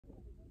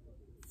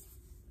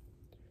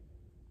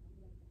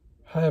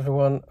Hi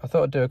everyone, I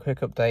thought I'd do a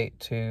quick update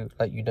to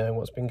let you know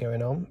what's been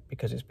going on,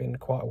 because it's been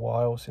quite a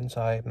while since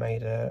I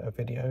made a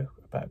video.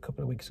 About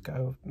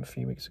a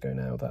few weeks ago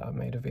now, that I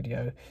made a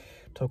video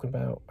talking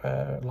about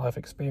life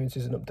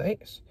experiences and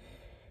updates.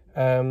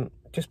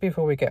 Just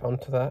before we get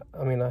onto that,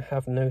 I mean, I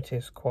have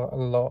noticed quite a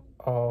lot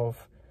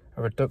of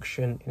a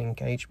reduction in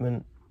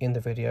engagement in the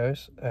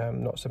videos.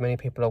 Not so many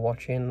people are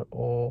watching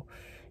or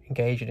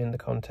engaging in the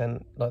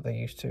content like they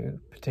used to,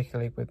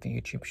 particularly with the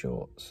YouTube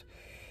Shorts.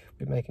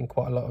 Been making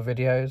quite a lot of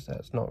videos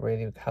that's not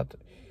really had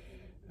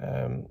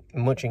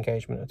much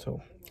engagement at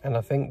all, and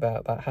I think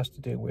that has to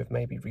do with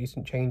maybe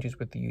recent changes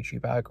with the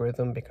YouTube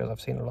algorithm, because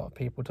I've seen a lot of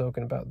people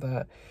talking about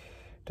that,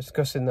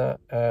 discussing that.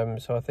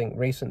 So I think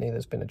recently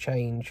there's been a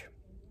change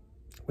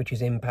which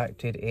is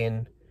impacted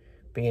in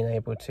being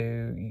able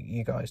to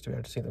you guys to be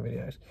able to see the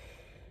videos,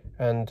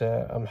 and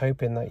I'm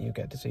hoping that you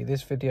get to see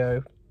this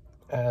video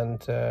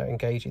and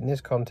engage in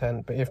this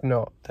content. But if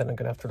not, then I'm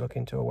gonna have to look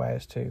into a way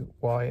as to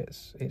why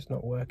it's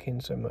not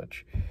working so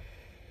much.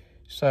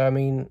 So I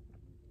mean,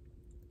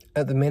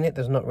 at the minute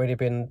there's not really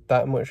been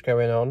that much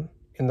going on.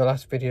 In the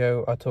last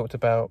video I talked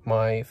about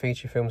my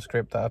feature film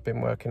script that I've been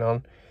working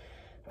on,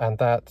 and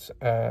that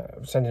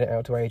sending it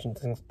out to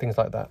agents and things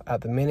like that.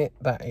 At the minute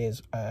that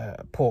is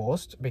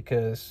paused,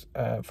 because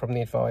from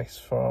the advice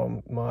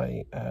from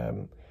my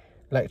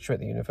lecturer at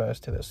the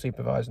university that's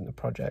supervising the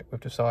project,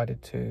 we've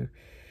decided to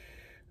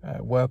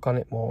work on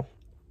it more,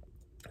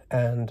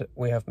 and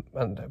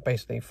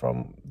basically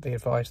from the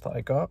advice that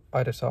I got,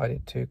 I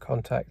decided to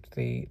contact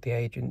the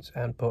agents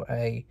and put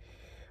a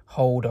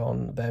hold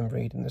on them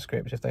reading the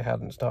script if they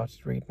hadn't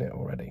started reading it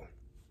already,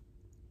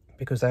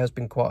 because there has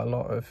been quite a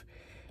lot of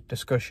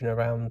discussion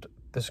around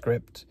the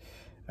script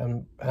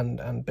and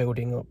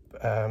building up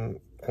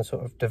and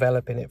sort of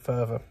developing it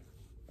further,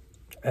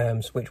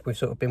 which we've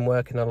sort of been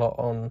working a lot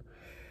on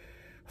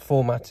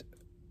format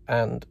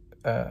and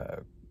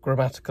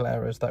grammatical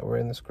errors that were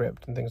in the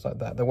script and things like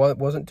that. There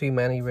wasn't too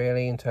many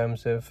really in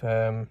terms of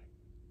the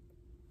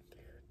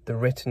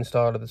written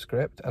style of the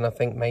script, and I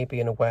think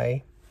maybe in a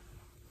way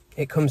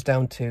it comes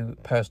down to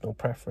personal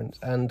preference,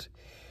 and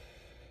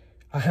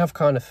I have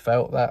kind of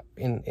felt that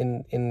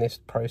in this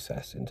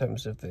process in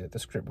terms of the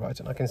script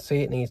writing. I can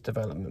see it needs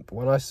development, but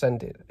when I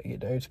send it, you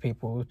know, to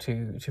people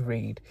to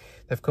read,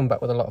 they've come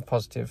back with a lot of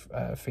positive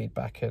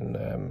feedback,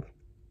 and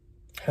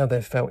how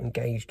they felt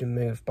engaged and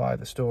moved by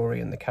the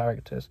story and the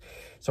characters.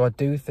 So I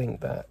do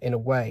think that in a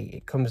way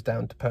it comes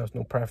down to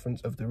personal preference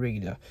of the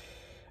reader,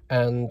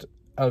 and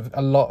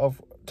a lot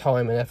of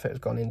time and effort has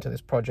gone into this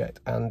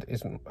project, and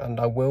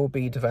I will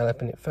be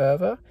developing it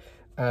further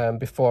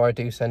before I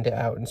do send it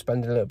out, and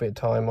spend a little bit of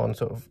time on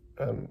sort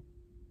of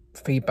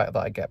feedback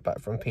that I get back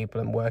from people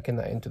and working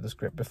that into the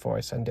script before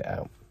I send it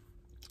out.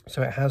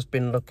 So it has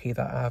been lucky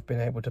that I have been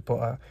able to put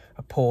a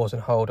pause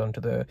and hold on to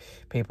the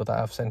people that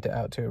I've sent it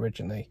out to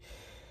originally.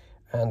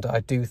 And I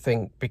do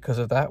think because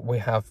of that, we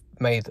have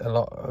made a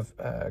lot of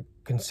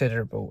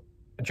considerable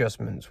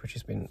adjustments, which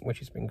has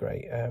been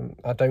great.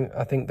 I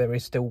think there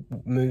is still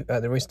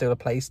a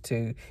place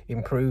to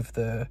improve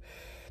the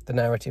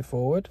narrative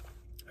forward,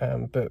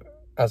 but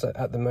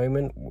at the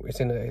moment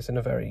it's in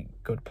a very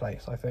good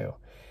place, I feel.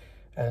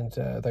 And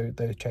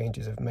those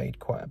changes have made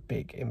quite a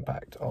big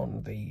impact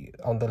on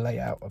the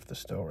layout of the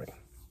story.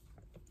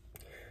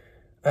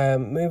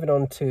 Moving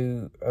on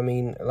to, I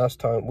mean, last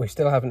time we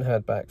still haven't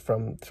heard back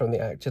from the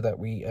actor that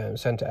we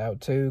sent it out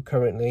to.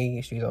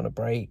 Currently she's on a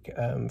break,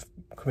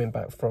 coming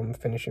back from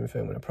finishing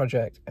filming a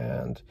project,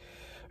 and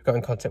got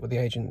in contact with the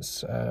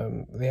agents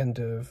the end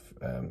of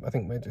I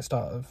think maybe the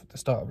start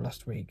of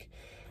last week,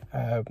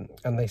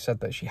 and they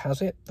said that she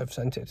has it. They've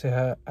sent it to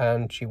her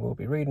and she will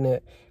be reading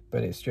it,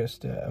 but it's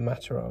just a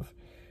matter of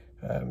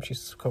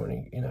she's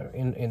currently, you know,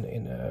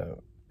 in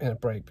a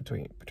break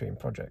between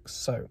projects.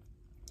 So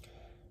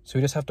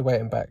we just have to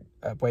wait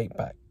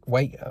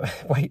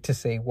to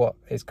see what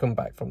is come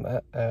back from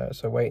that.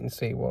 So wait and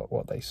see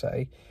what they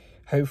say.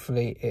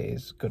 Hopefully it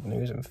is good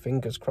news, and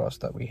fingers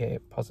crossed that we hear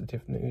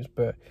positive news.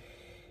 But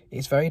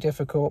it's very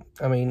difficult.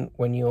 I mean,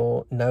 when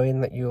you're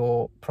knowing that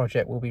your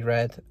project will be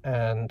read,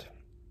 and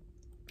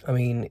I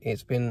mean,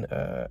 it's been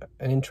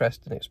an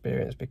interesting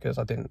experience, because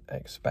I didn't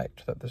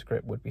expect that the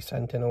script would be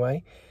sent in a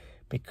way,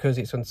 because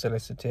it's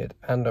unsolicited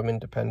and I'm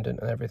independent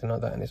and everything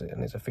like that, and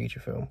it's a feature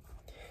film.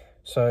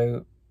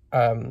 So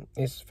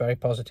it's very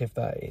positive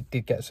that it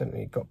did get something,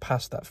 it got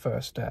past that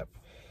first step.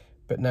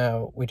 But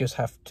now we just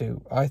have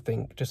to, I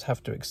think,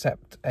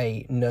 accept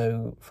a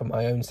no for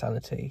my own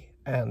sanity.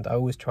 And I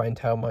always try and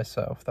tell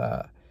myself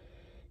that,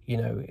 you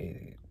know,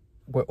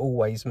 we're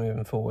always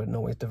moving forward and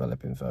always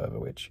developing further,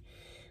 which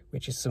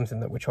is something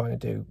that we're trying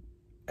to do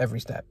every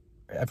step,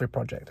 every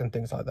project and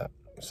things like that.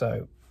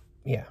 So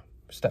yeah,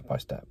 step by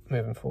step,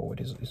 moving forward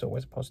is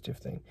always a positive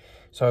thing.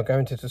 So I'm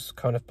going to just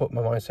kind of put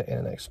my mindset in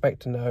and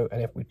expect a no,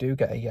 and if we do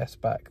get a yes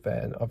back,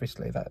 then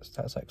obviously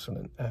that's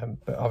excellent.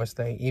 But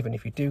obviously, even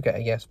if you do get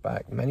a yes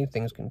back, many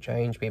things can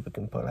change, people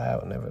can pull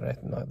out and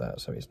everything like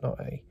that. So it's not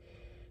a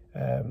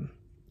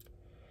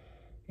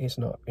you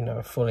know,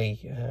 a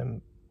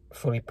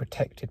fully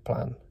protected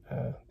plan.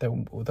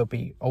 there'll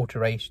be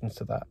alterations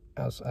to that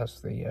as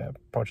the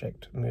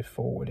project moves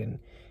forward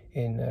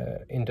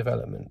in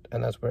development.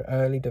 And as we're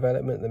early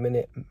development at the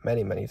minute,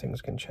 many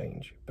things can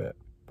change, but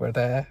we're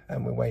there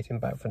and we're waiting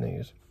back for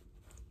news.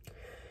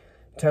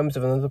 In terms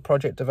of another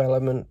project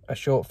development, a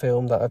short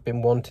film that I've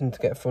been wanting to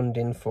get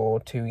funding for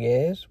 2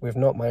 years, we've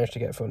not managed to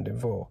get funding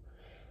for.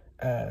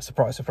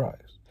 Surprise.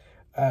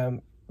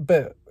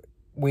 But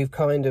I was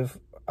kind of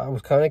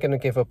going to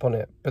give up on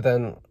it, but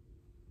then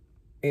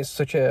it's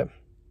such a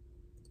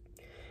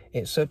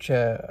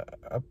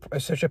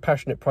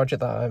passionate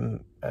project that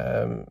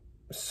I'm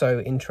so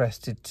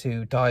interested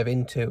to dive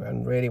into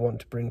and really want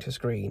to bring to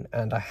screen,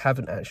 and I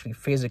haven't actually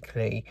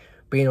physically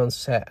been on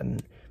set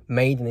and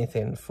made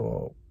anything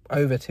for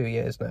over 2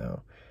 years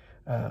now.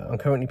 I'm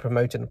currently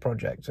promoting a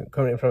project. I'm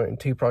currently promoting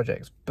 2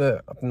 projects,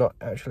 but I've not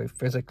actually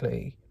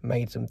physically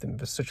made something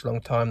for such a long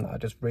time that I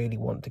just really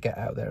want to get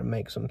out there and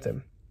make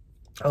something.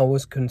 I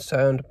was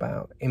concerned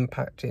about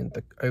impacting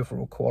the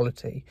overall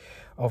quality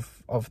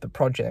of the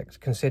project,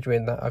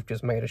 considering that I've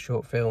just made a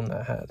short film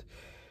that had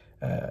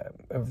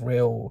a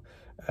real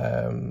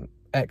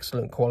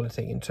excellent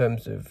quality in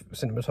terms of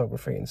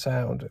cinematography and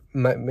sound.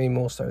 Me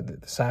more so the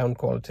sound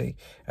quality,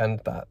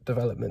 and that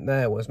development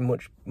there was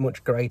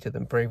much greater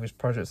than previous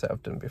projects that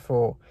I've done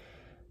before.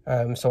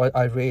 So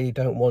I really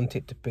don't want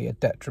it to be a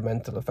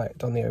detrimental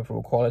effect on the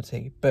overall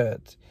quality,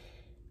 but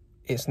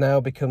it's now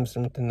become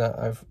something that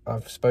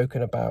I've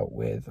spoken about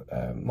with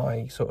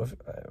my sort of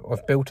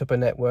I've built up a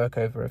network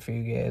over a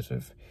few years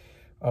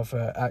of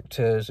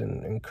actors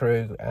and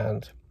crew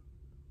and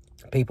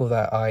people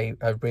that I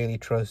really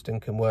trust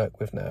and can work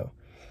with now.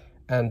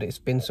 And it's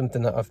been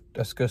something that I've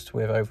discussed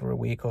with over a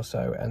week or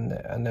so,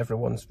 and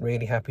everyone's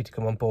really happy to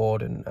come on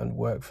board and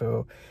work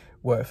for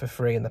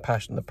free in the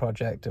passion of the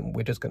project, and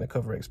we're just going to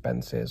cover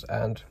expenses.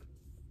 And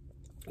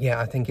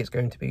yeah, I think it's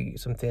going to be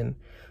something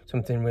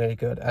really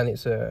good, and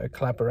it's a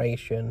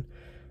collaboration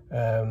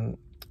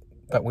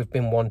that we've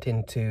been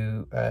wanting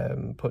to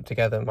put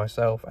together,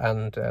 myself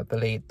and the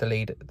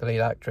lead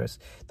actress,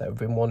 that we've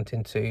been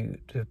wanting to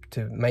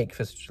make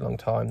for such a long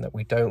time, that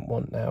we don't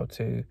want now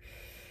to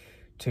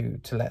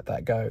let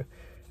that go.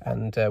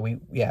 And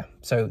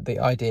so the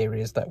idea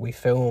is that we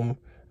film,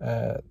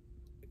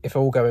 if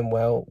all going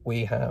well,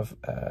 we have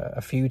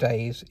a few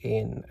days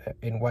in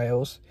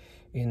Wales,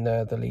 in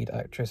the lead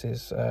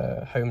actress's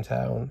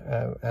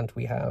hometown, and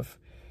we have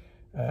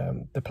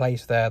the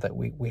place there that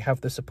we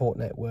have the support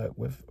network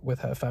with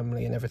her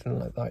family and everything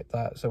like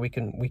that, so we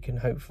can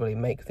hopefully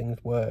make things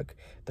work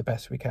the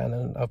best we can.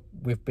 And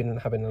we've been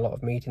having a lot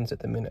of meetings at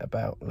the minute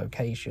about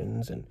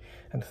locations and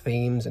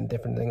themes and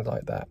different things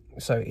like that,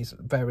 so it's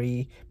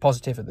very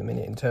positive at the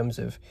minute in terms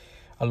of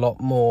a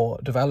lot more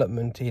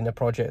development in a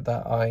project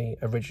that I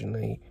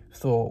originally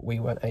thought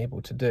we weren't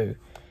able to do.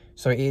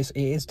 So it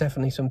is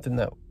definitely something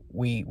that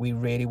we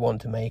really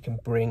want to make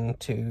and bring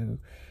to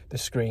the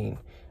screen.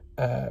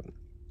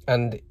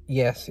 And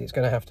yes, it's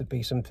going to have to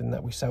be something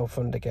that we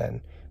self-fund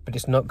again, but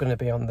it's not going to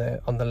be on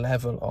the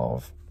level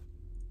of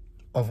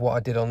what I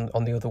did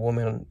on The Other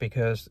Woman,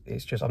 because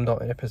it's just I'm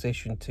not in a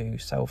position to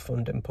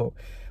self-fund and put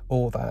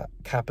all that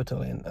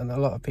capital in. And a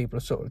lot of people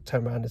have sort of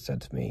turned around and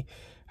said to me,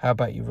 how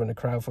about you run a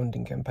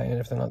crowdfunding campaign and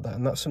everything like that?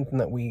 And that's something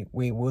that we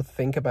would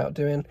think about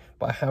doing,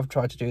 but I have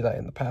tried to do that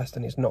in the past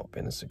and it's not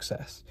been a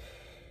success,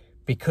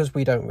 because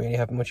we don't really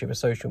have much of a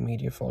social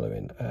media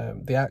following.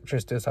 The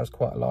actress does have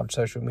quite a large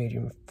social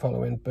media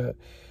following, but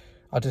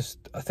I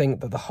think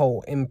that the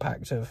whole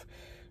impact of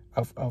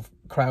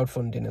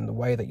crowdfunding and the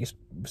way that you're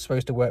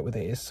supposed to work with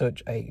it is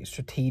such a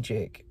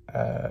strategic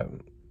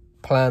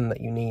plan that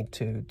you need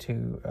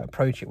to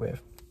approach it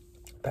with.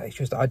 But it's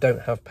just that I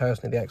don't have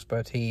personally the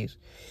expertise.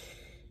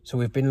 So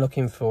we've been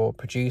looking for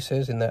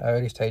producers in their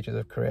early stages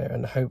of career,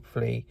 and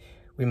hopefully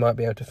we might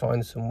be able to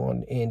find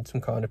someone in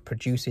some kind of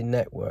producing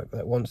network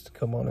that wants to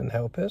come on and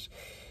help us.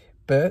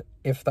 But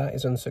if that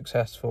is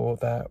unsuccessful,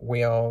 that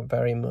we are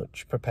very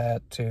much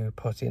prepared to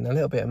put in a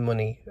little bit of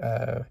money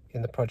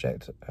in the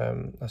project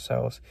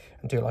ourselves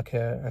and do like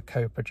a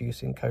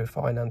co-producing,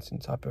 co-financing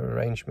type of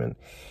arrangement.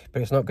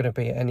 But it's not going to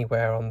be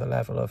anywhere on the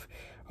level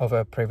of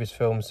a previous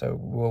film, so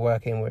we're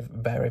working with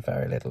very,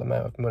 very little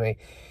amount of money.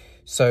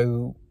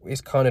 So it's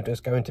kind of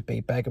just going to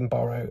be beg and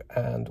borrow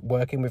and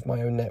working with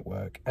my own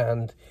network.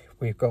 And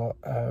we've got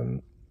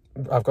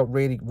I've got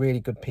really,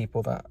 really good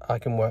people that I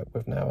can work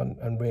with now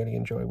and really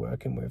enjoy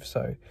working with.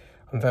 So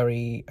I'm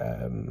very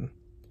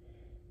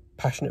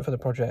passionate for the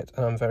project,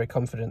 and I'm very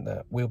confident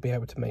that we'll be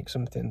able to make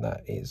something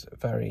that is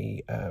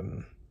very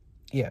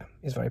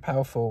is very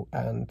powerful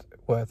and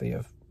worthy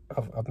of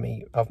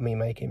me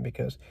making,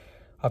 because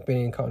I've been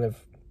in kind of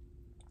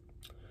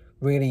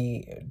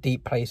really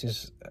deep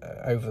places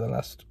over the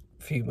last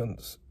few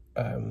months,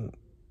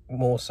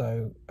 more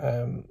so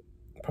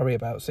probably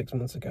about 6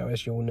 months ago,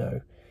 as you all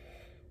know,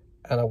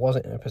 and I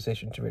wasn't in a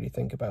position to really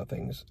think about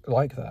things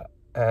like that.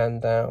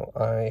 And now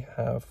I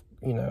have,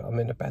 I'm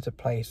in a better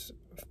place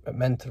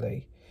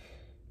mentally,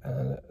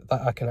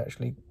 that I can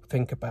actually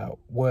think about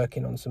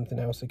working on something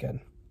else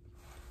again.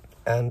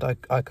 And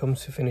I come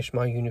to finish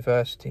my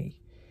university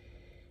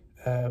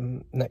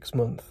next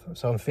month.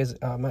 So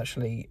I'm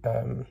actually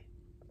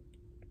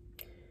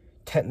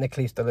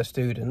technically still a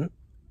student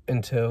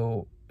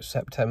until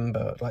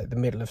September, like the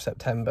middle of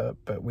September,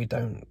 but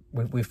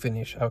we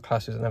finish our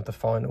classes and have the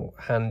final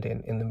hand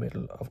in the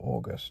middle of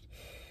August.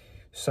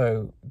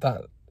 So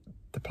that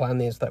the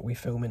plan is that we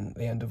film in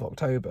the end of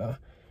October,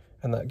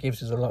 and that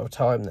gives us a lot of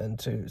time then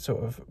to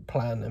sort of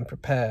plan and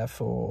prepare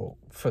for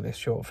this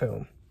short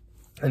film.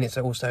 And it's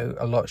also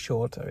a lot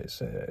shorter.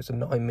 It's a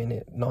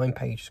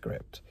 9-page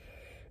script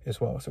as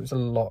well, so it's a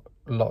lot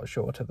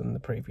shorter than the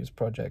previous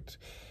project.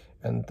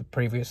 And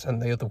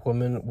the other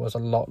woman was a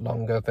lot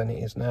longer than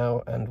it is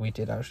now, and we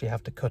did actually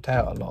have to cut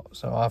out a lot.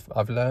 So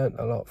I've learned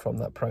a lot from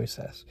that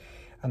process,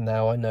 and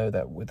now I know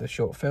that with a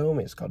short film,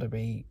 it's got to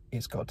be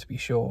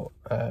short.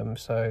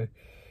 So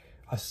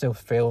I still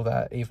feel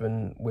that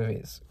even with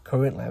its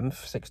current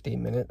length,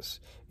 16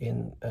 minutes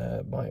in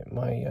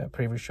my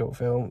previous short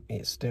film,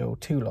 it's still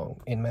too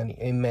long in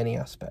many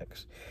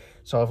aspects.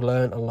 So I've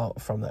learned a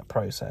lot from that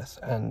process,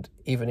 and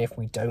even if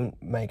we don't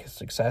make a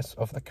success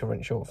of the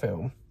current short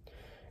film,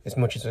 as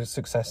much as a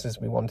success as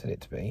we wanted it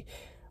to be,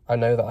 I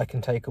know that I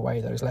can take away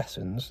those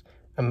lessons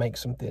and make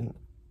something,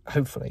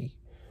 hopefully,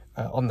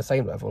 on the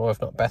same level, or if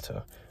not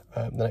better,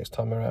 the next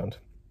time around.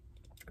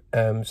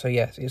 So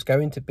yes, it's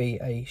going to be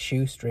a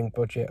shoestring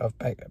budget of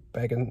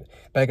beg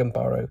and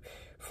borrow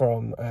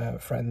from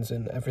friends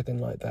and everything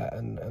like that,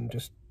 and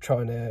just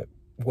trying to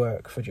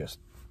work for just,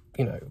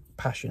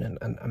 passion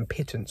and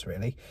pittance,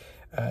 really.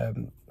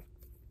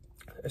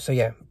 So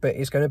yeah, but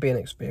it's going to be an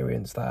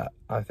experience that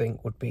I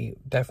think would be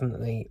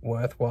definitely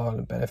worthwhile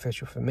and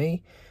beneficial for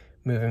me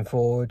moving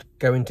forward,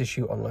 going to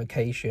shoot on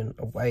location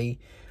away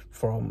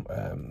from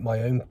my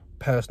own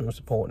personal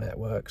support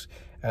networks,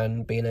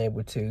 and being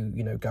able to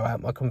go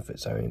out my comfort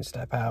zone and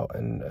step out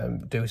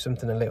and do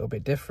something a little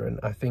bit different,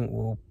 I think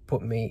will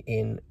put me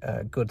in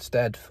good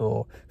stead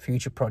for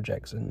future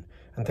projects and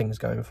things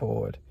going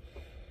forward.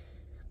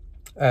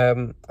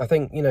 I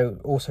think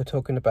also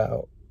talking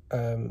about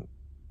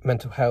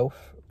mental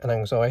health and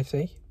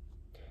anxiety,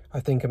 I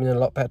think I'm in a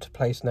lot better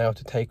place now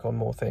to take on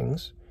more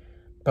things,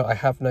 but I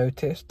have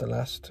noticed the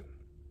last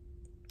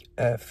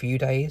few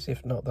days,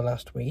 if not the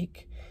last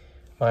week,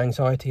 my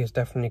anxiety has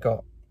definitely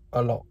got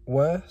a lot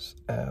worse,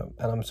 and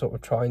I'm sort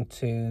of trying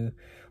to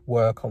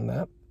work on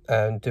that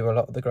and do a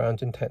lot of the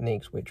grounding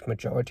techniques, which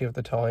majority of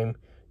the time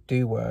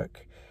do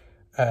work,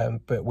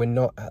 but we're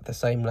not at the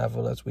same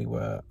level as we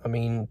were. I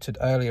mean,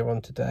 earlier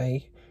on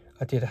today,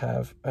 I did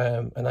have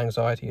an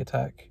anxiety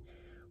attack,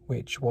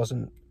 which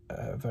wasn't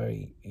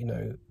very,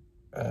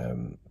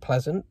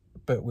 pleasant,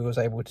 but we was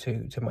able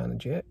to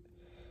manage it,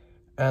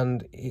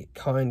 and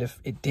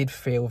it did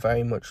feel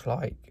very much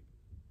like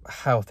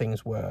how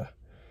things were.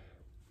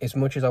 As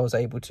much as I was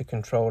able to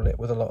control it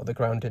with a lot of the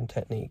grounding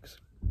techniques,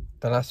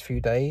 the last few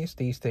days,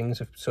 these things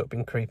have sort of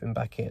been creeping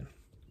back in.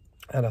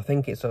 And I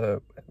think it's a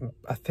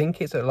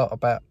lot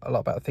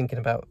about thinking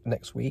about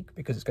next week,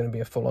 because it's going to be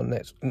a full on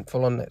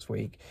next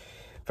week,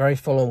 very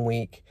full on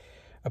week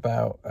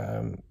about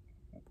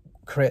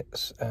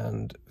crits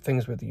and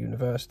things with the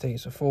university.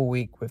 So full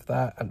week with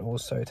that, and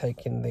also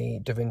taking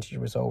the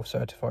DaVinci Resolve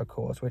certified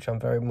course, which I'm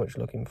very much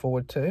looking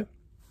forward to.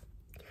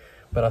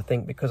 But I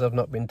think because I've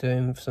not been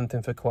doing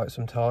something for quite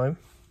some time,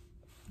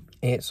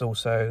 it's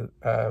also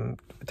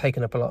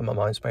taken up a lot of my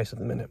mind space at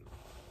the minute.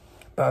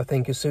 But I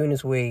think as soon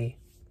as we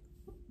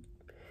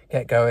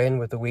get going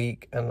with the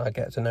week and I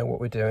get to know what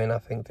we're doing, I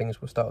think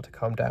things will start to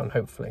calm down,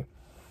 hopefully.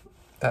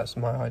 That's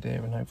my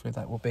idea, and hopefully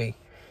that will be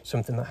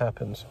something that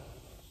happens.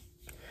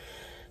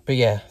 But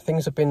yeah,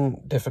 things have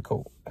been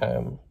difficult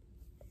the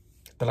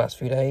last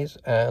few days,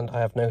 and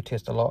I have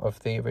noticed a lot of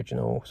the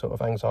original sort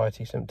of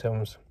anxiety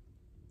symptoms.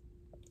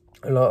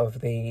 A lot of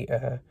the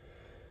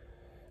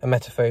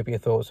emetophobia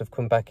thoughts have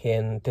come back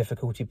in,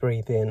 difficulty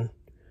breathing,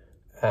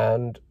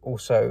 and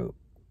also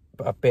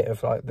a bit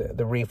of like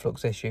the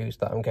reflux issues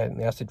that I'm getting,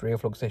 the acid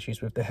reflux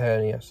issues with the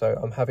hernia. So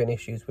I'm having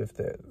issues with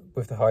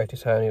the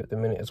hiatus hernia at the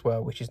minute as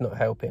well, which is not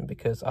helping,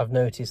 because I've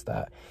noticed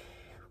that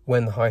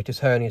when the hiatus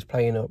hernia is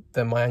playing up,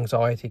 then my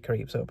anxiety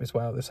creeps up as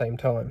well at the same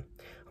time.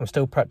 I'm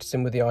still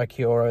practicing with the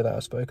Aikioro that I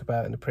spoke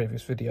about in the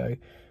previous video,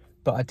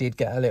 but I did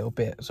get a little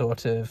bit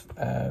sort of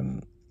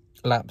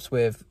lapse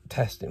with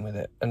testing with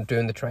it and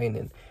doing the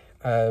training.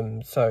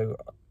 So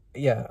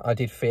yeah, I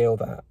did feel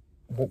that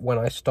when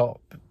I stop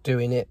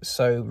doing it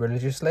so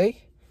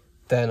religiously,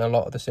 then a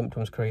lot of the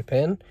symptoms creep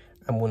in,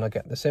 and when I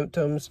get the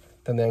symptoms,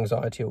 then the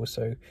anxiety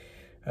also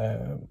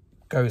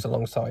goes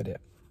alongside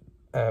it.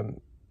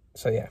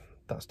 So yeah,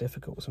 that's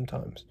difficult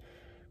sometimes.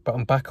 But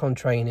I'm back on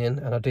training,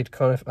 and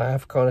I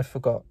have kind of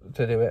forgot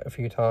to do it a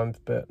few times,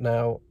 but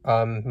now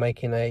I'm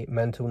making a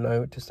mental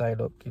note to say,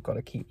 look, you've got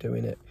to keep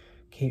doing it,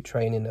 keep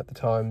training at the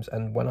times.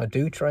 And when I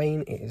do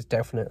train, it is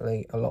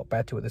definitely a lot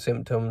better with the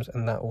symptoms,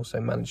 and that also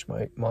managed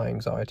my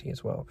anxiety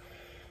as well,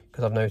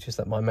 because I've noticed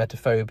that my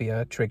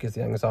emetophobia triggers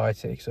the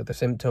anxiety. So the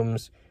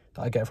symptoms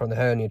that I get from the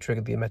hernia trigger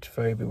the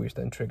emetophobia, which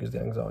then triggers the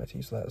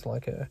anxiety. So that's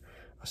like a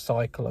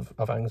cycle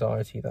of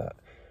anxiety that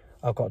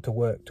I've got to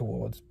work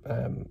towards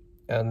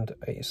and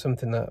it's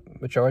something that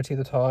majority of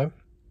the time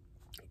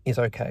is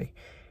okay.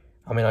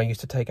 I mean, I used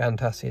to take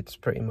antacids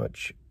pretty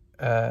much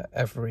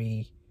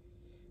every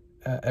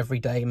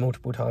day,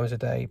 multiple times a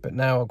day, but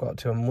now I've got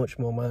to a much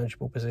more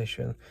manageable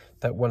position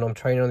that when I'm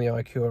training on the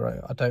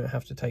iQuro, I don't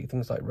have to take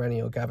things like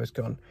Reni or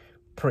Gaviscon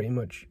pretty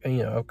much.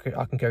 You know,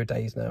 I can go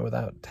days now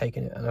without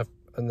taking it, and I've,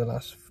 in the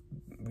last,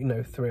 you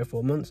know, 3 or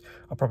 4 months,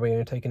 I've probably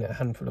only taken it a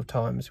handful of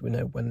times. We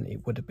know when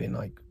it would have been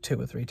like 2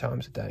 or 3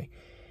 times a day.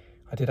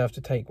 I did have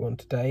to take one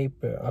today,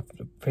 but I've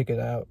figured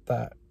out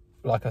that,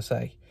 like I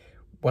say,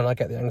 when I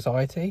get the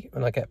anxiety,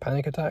 when I get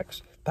panic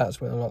attacks, that's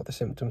when a lot of the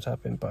symptoms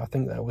happen. But I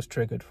think that was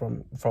triggered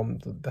from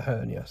the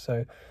hernia.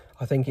 So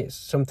I think it's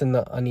something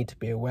that I need to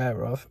be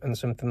aware of, and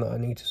something that I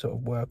need to sort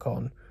of work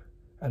on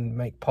and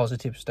make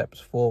positive steps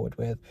forward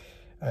with.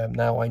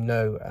 Now I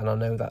know, and I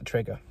know that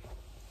trigger.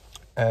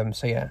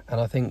 So yeah, and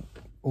I think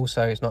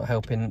also it's not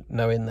helping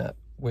knowing that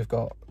we've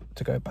got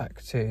to go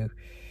back to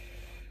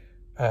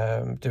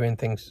doing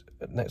things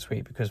next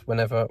week, because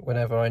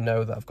whenever I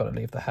know that I've got to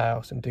leave the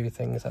house and do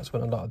things, that's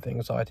when a lot of the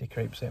anxiety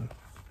creeps in.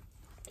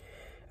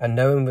 And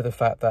knowing with the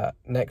fact that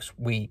next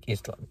week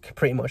is like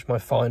pretty much my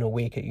final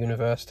week at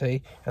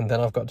university, and then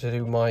I've got to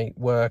do my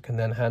work and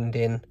then hand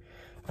in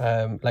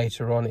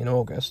later on in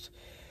August,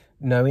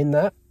 knowing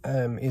that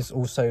is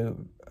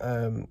also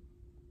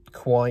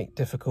quite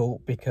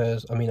difficult,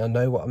 because I mean, I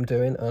know what I'm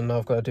doing, and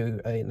I've got to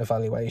do an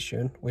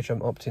evaluation, which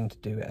I'm opting to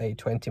do a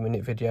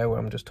 20-minute video where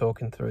I'm just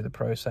talking through the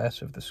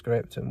process of the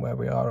script and where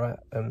we are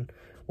at, and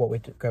what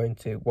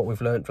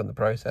we've learned from the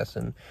process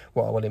and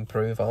what I will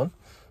improve on.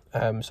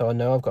 So I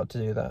know I've got to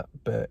do that,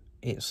 but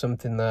it's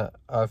something that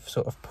I've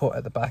sort of put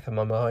at the back of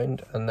my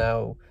mind, and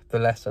now the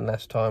less and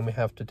less time we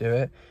have to do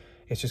it,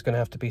 it's just going to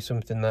have to be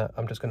something that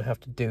I'm just going to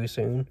have to do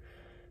soon.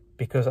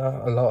 Because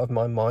a lot of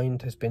my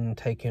mind has been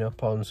taken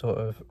up on sort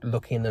of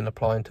looking and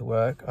applying to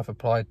work. I've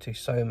applied to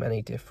so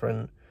many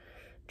different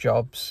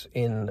jobs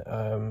in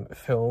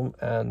film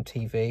and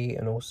TV,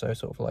 and also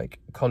sort of like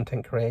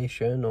content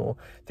creation or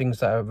things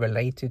that are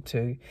related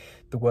to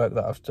the work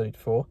that I've studied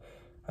for.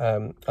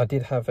 I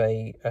did have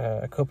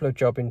a couple of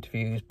job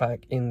interviews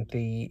back in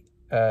the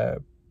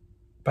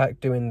back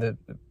doing the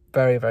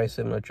very, very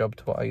similar job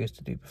to what I used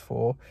to do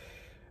before.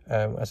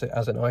 As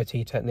an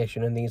IT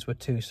technician, and these were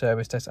 2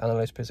 service desk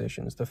analyst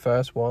positions. The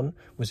first one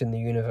was in the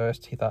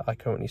university that I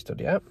currently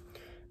study at,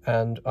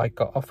 and I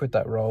got offered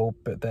that role,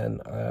 but then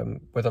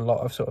with a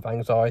lot of sort of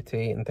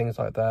anxiety and things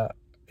like that,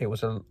 it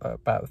was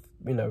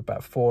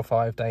about 4 or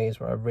 5 days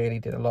where I really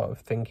did a lot of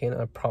thinking.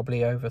 I probably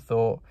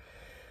overthought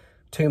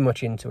too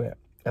much into it,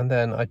 and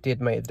then I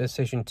did make the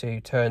decision to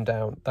turn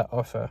down that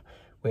offer,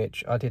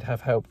 which I did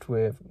have helped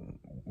with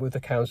the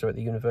counsellor at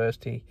the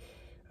university,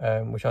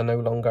 which I no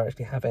longer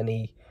actually have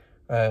any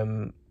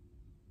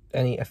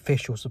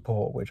official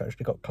support, which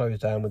actually got closed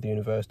down with the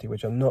university,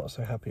 which I'm not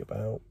so happy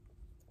about.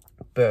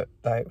 But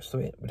that's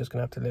it. We're just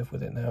gonna have to live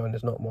with it now, and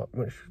there's not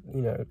much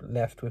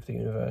left with the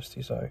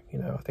university. So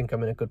I think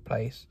I'm in a good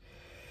place,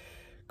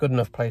 good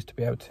enough place to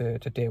be able to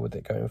deal with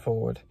it going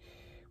forward,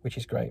 which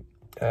is great.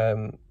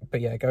 But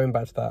yeah, going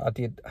back to that, I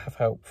did have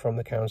help from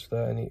the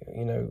counsellor,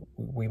 and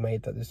we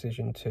made that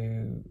decision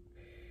to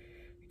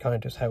kind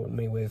of just help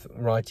me with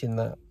writing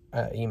that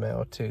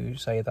email to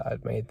say that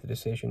I'd made the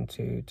decision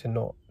to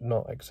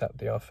not accept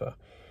the offer,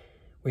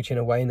 which in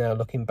a way, now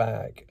looking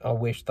back, I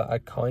wish that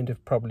I'd kind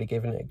of probably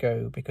given it a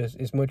go, because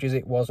as much as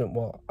it wasn't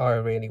what I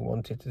really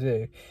wanted to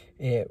do,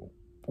 it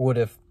would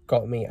have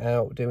got me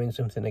out doing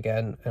something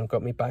again and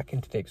got me back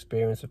into the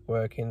experience of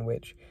working,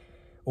 which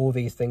all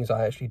these things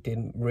I actually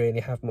didn't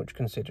really have much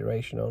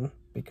consideration on,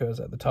 because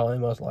at the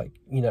time I was like,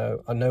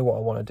 I know what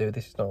I want to do,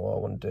 this is not what I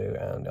want to do,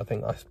 and I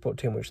think I put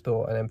too much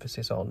thought and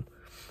emphasis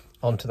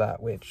onto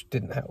that, which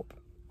didn't help.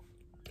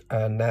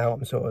 And now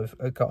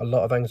I've got a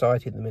lot of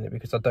anxiety at the minute,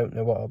 because I don't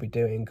know what I'll be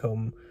doing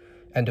come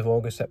end of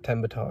August,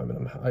 September time,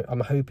 and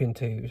I'm hoping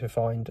to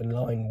find and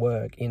line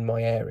work in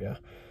my area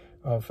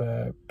of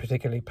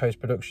particularly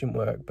post-production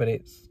work, but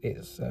it's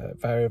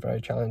very, very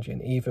challenging,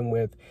 even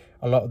with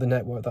a lot of the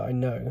network that I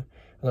know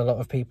and a lot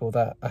of people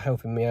that are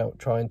helping me out,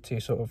 trying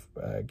to sort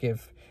of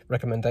give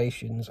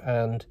recommendations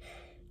and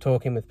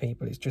talking with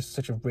people. It's just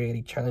such a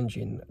really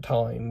challenging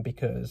time,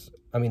 because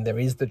I mean, there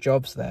is the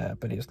jobs there,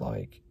 but it's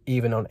like,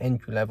 even on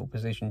entry-level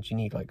positions, you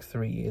need like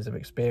 3 years of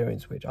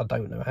experience, which I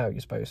don't know how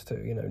you're supposed to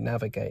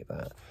navigate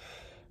that.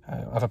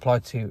 I've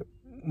applied to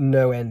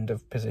no end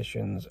of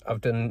positions,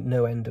 I've done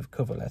no end of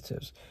cover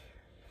letters,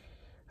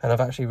 and I've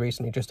actually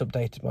recently just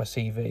updated my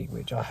CV,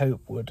 which I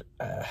hope would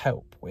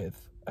help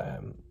with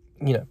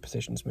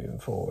positions moving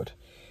forward,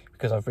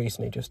 because I've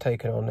recently just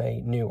taken on a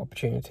new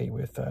opportunity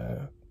with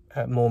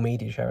More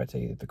Media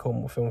charity, the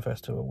Cornwall Film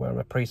Festival, where I'm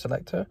a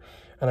pre-selector,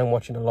 and I'm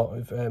watching a lot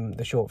of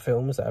the short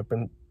films that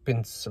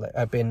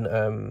have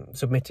been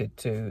submitted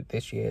to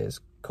this year's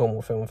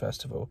Cornwall Film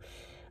Festival.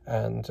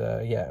 And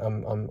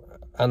I'm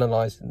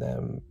analysing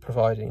them,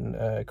 providing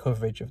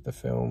coverage of the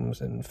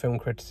films and film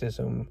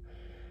criticism,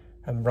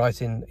 and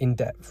writing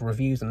in-depth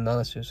reviews and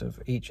analysis of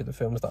each of the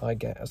films that I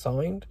get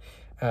assigned.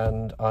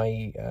 and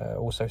I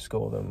also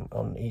score them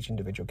on each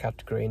individual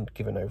category and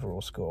give an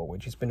overall score,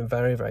 which has been a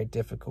very, very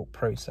difficult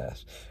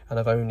process. And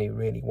I've only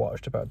really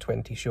watched about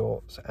 20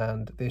 shorts,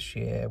 and this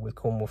year with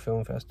Cornwall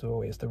Film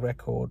Festival, it's the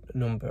record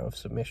number of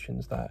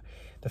submissions that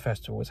the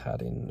festival has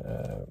had in,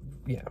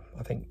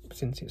 I think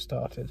since it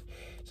started.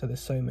 So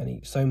there's so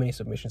many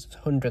submissions,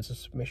 hundreds of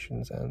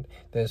submissions, and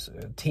there's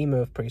a team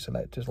of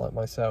pre-selectors like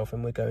myself,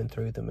 and we're going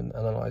through them and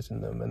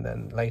analysing them, and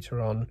then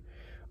later on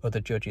other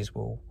judges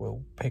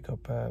will pick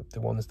up the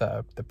ones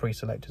that the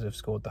pre-selectors have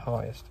scored the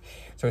highest.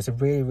 So it's a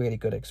really, really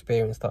good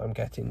experience that I'm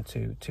getting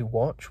to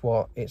watch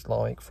what it's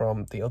like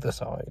from the other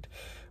side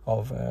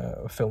of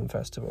a film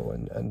festival,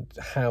 and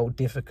how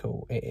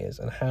difficult it is,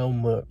 and how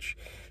much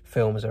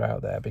films are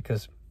out there.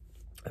 Because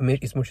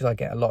as much as I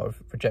get a lot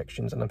of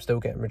rejections, and I'm still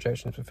getting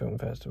rejections for film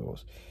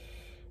festivals,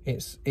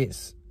 it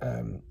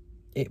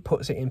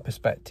puts it in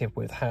perspective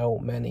with how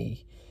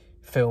many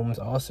films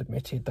are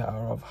submitted that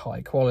are of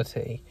high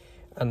quality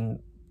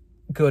and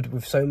good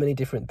with so many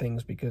different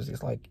things, because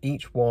it's like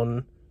each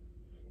one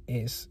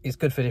is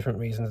good for different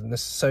reasons, and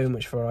there's so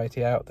much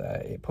variety out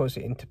there. It puts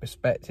it into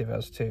perspective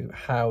as to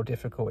how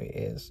difficult it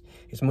is.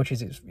 As much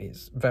as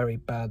it's very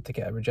bad to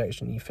get a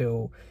rejection, you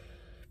feel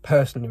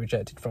personally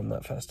rejected from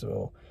that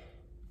festival,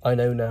 I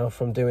know now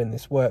from doing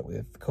this work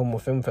with Cornwall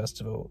Film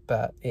Festival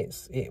that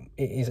it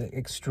is an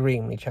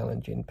extremely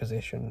challenging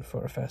position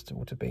for a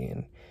festival to be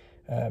in.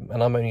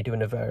 And I'm only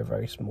doing a very,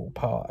 very small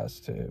part as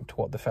to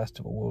what the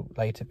festival will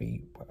later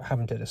be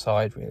having to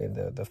decide, really,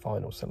 the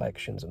final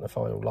selections and the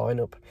final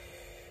lineup.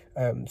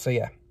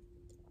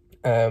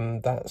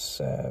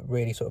 That's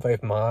really sort of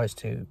opened my eyes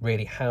to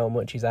really how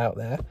much is out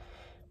there.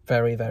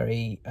 Very,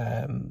 very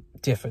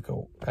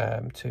difficult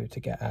to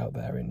get out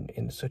there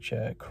in such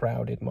a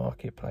crowded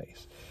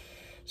marketplace.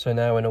 So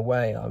now, in a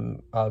way,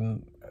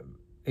 I'm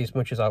as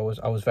much as I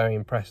was very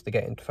impressed to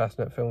get into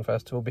Fastnet Film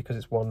Festival, because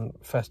it's one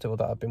festival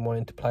that I've been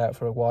wanting to play out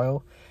for a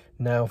while.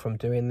 Now, from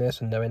doing this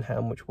and knowing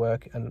how much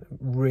work, and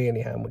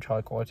really how much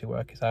high quality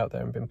work is out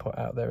there and been put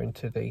out there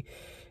into the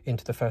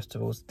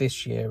festivals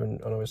this year,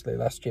 and obviously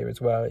last year as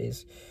well,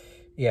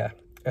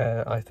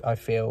 I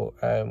feel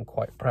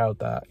quite proud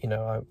that, you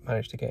know, I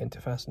managed to get into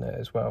Fastnet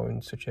as well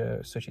in such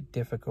a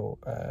difficult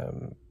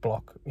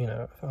block, you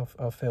know,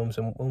 of films.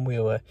 And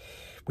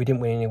we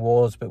didn't win any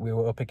awards, but we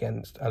were up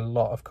against a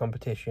lot of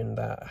competition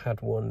that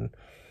had won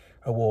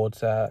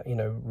awards at, you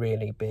know,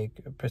 really big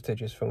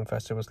prestigious film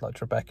festivals like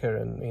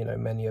Tribeca, and, you know,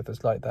 many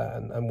others like that,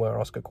 and were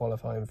Oscar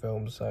qualifying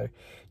films. So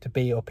to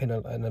be up in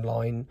a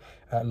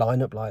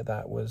lineup like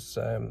that was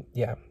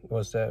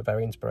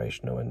very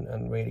inspirational,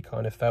 and really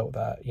kind of felt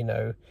that, you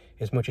know,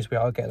 as much as we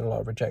are getting a lot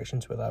of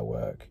rejections with our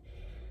work,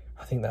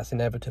 I think that's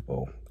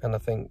inevitable. And I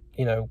think,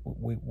 you know,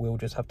 we'll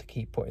just have to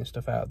keep putting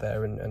stuff out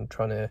there and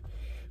trying to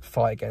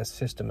fight against the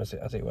system, as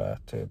it were,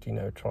 to, you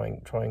know, try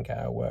and get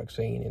our work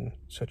seen in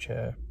such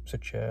a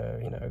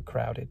you know,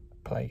 crowded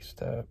place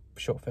to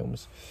short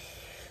films.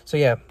 So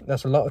yeah,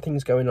 there's a lot of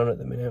things going on at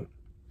the minute,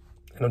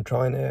 and I'm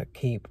trying to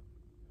keep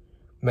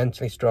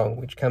mentally strong,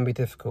 which can be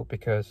difficult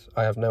because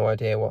I have no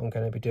idea what I'm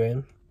going to be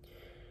doing.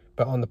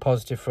 But on the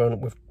positive front,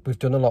 we've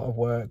done a lot of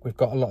work, we've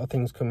got a lot of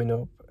things coming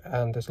up,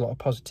 and there's a lot of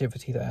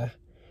positivity there.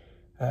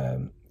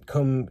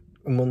 Come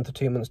a month or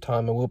 2 months'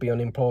 time, I will be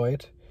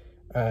unemployed.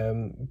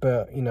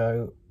 But, you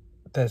know,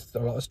 there's a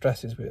lot of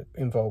stresses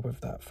involved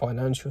with that.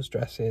 Financial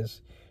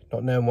stresses,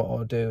 not knowing what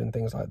I'll do and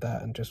things like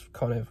that, and just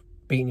kind of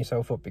beating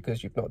yourself up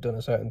because you've not done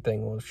a certain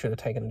thing or should have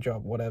taken a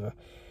job, whatever.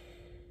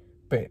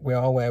 But we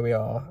are where we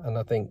are, and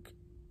I think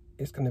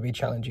it's going to be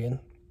challenging,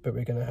 but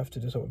we're going to have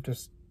to sort of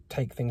just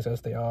take things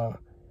as they are,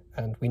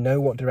 and we know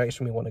what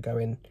direction we want to go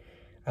in,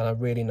 and I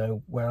really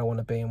know where I want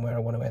to be and where I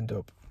want to end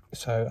up.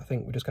 So I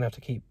think we're just going to have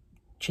to keep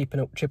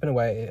chipping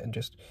away at it, and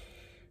just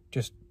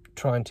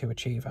trying to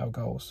achieve our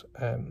goals.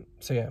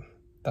 So yeah,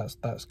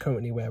 that's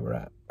currently where we're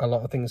at. A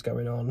lot of things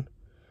going on.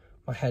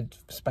 My head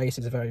space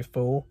is very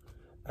full,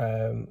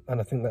 and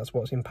I think that's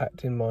what's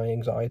impacting my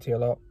anxiety a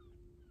lot.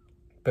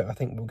 But I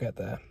think we'll get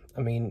there.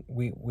 I mean,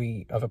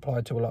 I've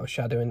applied to a lot of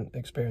shadowing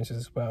experiences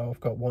as well.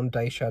 I've got 1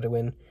 day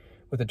shadowing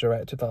with a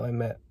director that I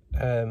met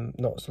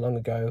not so long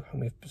ago,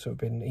 and we've sort of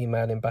been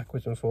emailing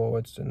backwards and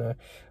forwards on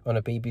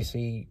a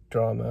BBC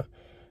drama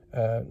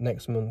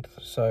next month.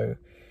 So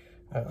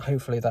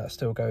hopefully that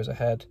still goes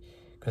ahead,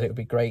 because it would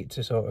be great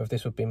to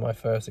this would be my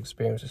first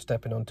experience of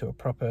stepping onto a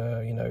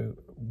proper, you know,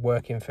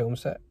 working film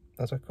set,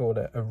 as I call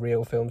it, a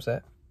real film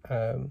set,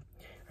 and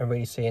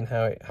really seeing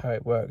how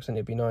it works. And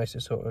it'd be nice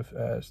to sort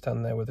of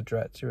stand there with the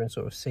director and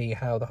sort of see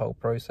how the whole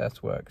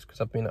process works, because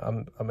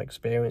I'm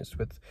experienced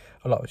with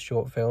a lot of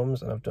short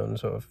films, and I've done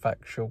sort of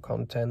factual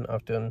content,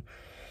 I've done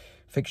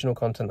fictional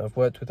content, I've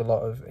worked with a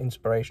lot of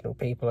inspirational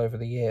people over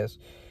the years,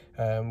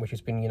 which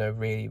has been, you know,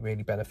 really,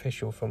 really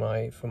beneficial for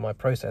my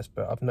process.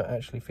 But I've not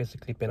actually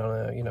physically been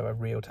on a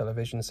real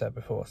television set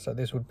before, so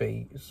this would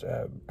be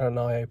an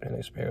eye-opening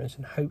experience,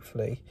 and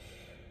hopefully,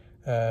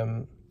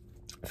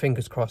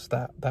 fingers crossed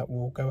that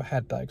will go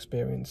ahead, that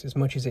experience. As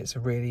much as it's a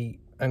really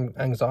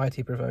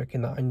anxiety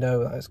provoking, that I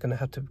know that it's going to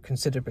have to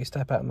considerably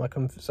step out of my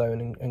comfort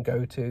zone and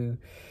go to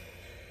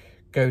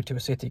go to a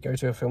city, go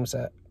to a film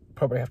set,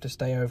 probably have to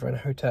stay over in a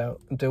hotel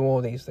and do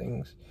all these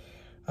things.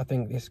 I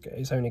think this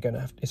is only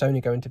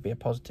going to be a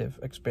positive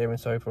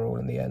experience overall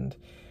in the end,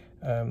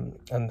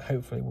 and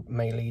hopefully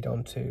may lead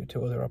on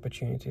to other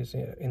opportunities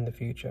in the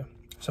future.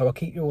 So I'll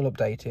keep you all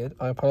updated.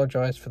 I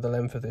apologise for the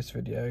length of this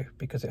video,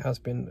 because it has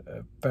been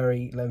a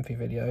very lengthy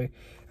video,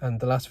 and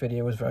the last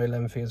video was very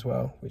lengthy as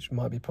well, which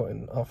might be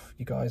putting off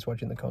you guys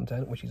watching the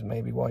content, which is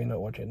maybe why you're not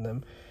watching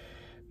them.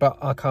 But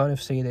I kind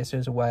of see this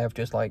as a way of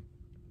just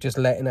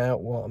letting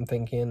out what I'm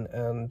thinking,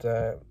 and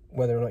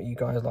whether or not you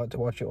guys like to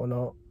watch it or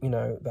not, you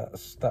know,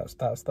 that's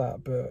that.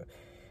 But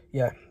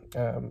yeah,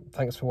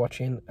 thanks for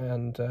watching,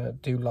 and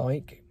do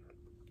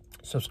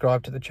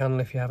subscribe to the channel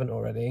if you haven't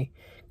already,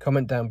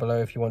 comment down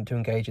below if you want to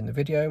engage in the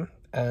video,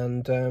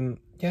 and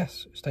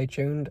yes, stay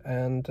tuned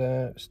and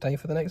stay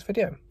for the next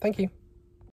video. Thank you.